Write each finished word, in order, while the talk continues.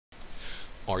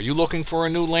Are you looking for a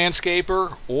new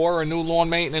landscaper or a new lawn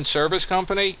maintenance service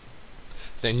company?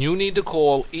 Then you need to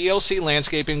call ELC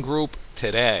Landscaping Group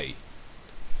today.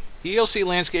 ELC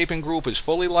Landscaping Group is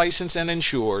fully licensed and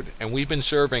insured, and we've been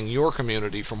serving your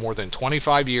community for more than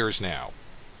 25 years now.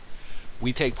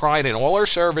 We take pride in all our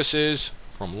services,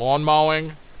 from lawn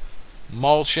mowing,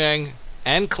 mulching,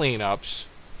 and cleanups,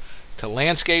 to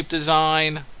landscape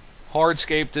design,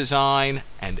 hardscape design,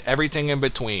 and everything in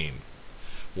between.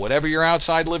 Whatever your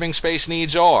outside living space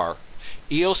needs are,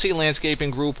 ELC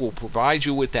Landscaping Group will provide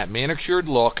you with that manicured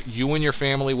look you and your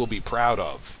family will be proud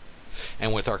of.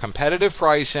 And with our competitive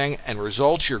pricing and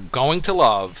results you're going to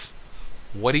love,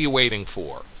 what are you waiting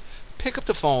for? Pick up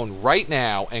the phone right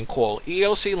now and call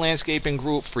ELC Landscaping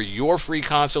Group for your free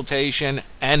consultation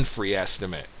and free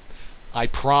estimate. I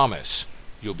promise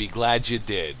you'll be glad you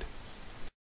did.